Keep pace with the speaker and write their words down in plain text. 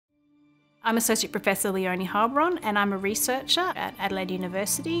I'm Associate Professor Leonie Heilbronn and I'm a researcher at Adelaide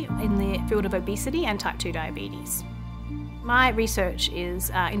University in the field of obesity and type 2 diabetes. My research is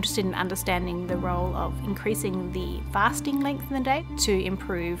interested in understanding the role of increasing the fasting length in the day to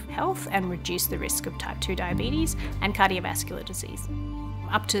improve health and reduce the risk of type 2 diabetes and cardiovascular disease.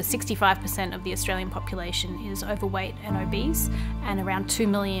 Up to 65% of the Australian population is overweight and obese, and around 2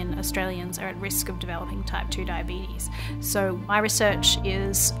 million Australians are at risk of developing type 2 diabetes. So my research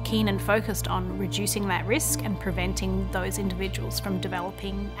is keen and focused on reducing that risk and preventing those individuals from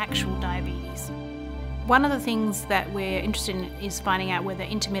developing actual diabetes. One of the things that we're interested in is finding out whether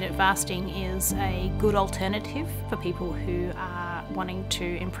intermittent fasting is a good alternative for people who are wanting to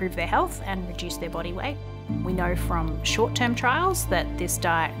improve their health and reduce their body weight. We know from short-term trials that this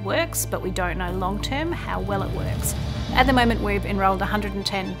diet works, but we don't know long-term how well it works. At the moment, we've enrolled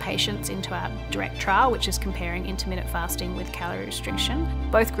 110 patients into our direct trial, which is comparing intermittent fasting with calorie restriction.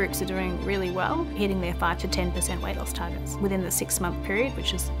 Both groups are doing really well, hitting their 5 to 10% weight loss targets within the 6-month period,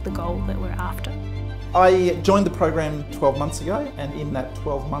 which is the goal that we're after. I joined the program 12 months ago, and in that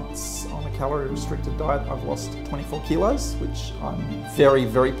 12 months on a calorie restricted diet I've lost 24 kilos, which I'm very,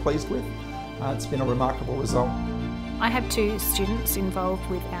 very pleased with. It's been a remarkable result. I have 2 students involved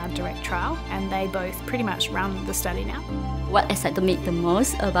with our direct trial, and they both pretty much run the study now. What excites me the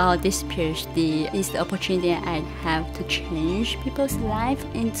most about this PhD is the opportunity I have to change people's life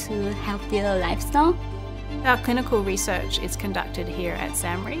into healthier lifestyle. Our clinical research is conducted here at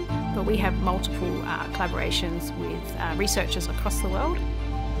SAMRI, but we have multiple collaborations with researchers across the world.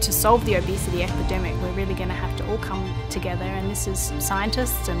 To solve the obesity epidemic, we're really going to have to all come together, and this is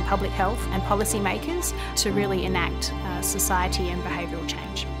scientists and public health and policy makers to really enact society and behavioural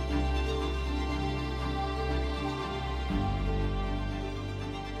change.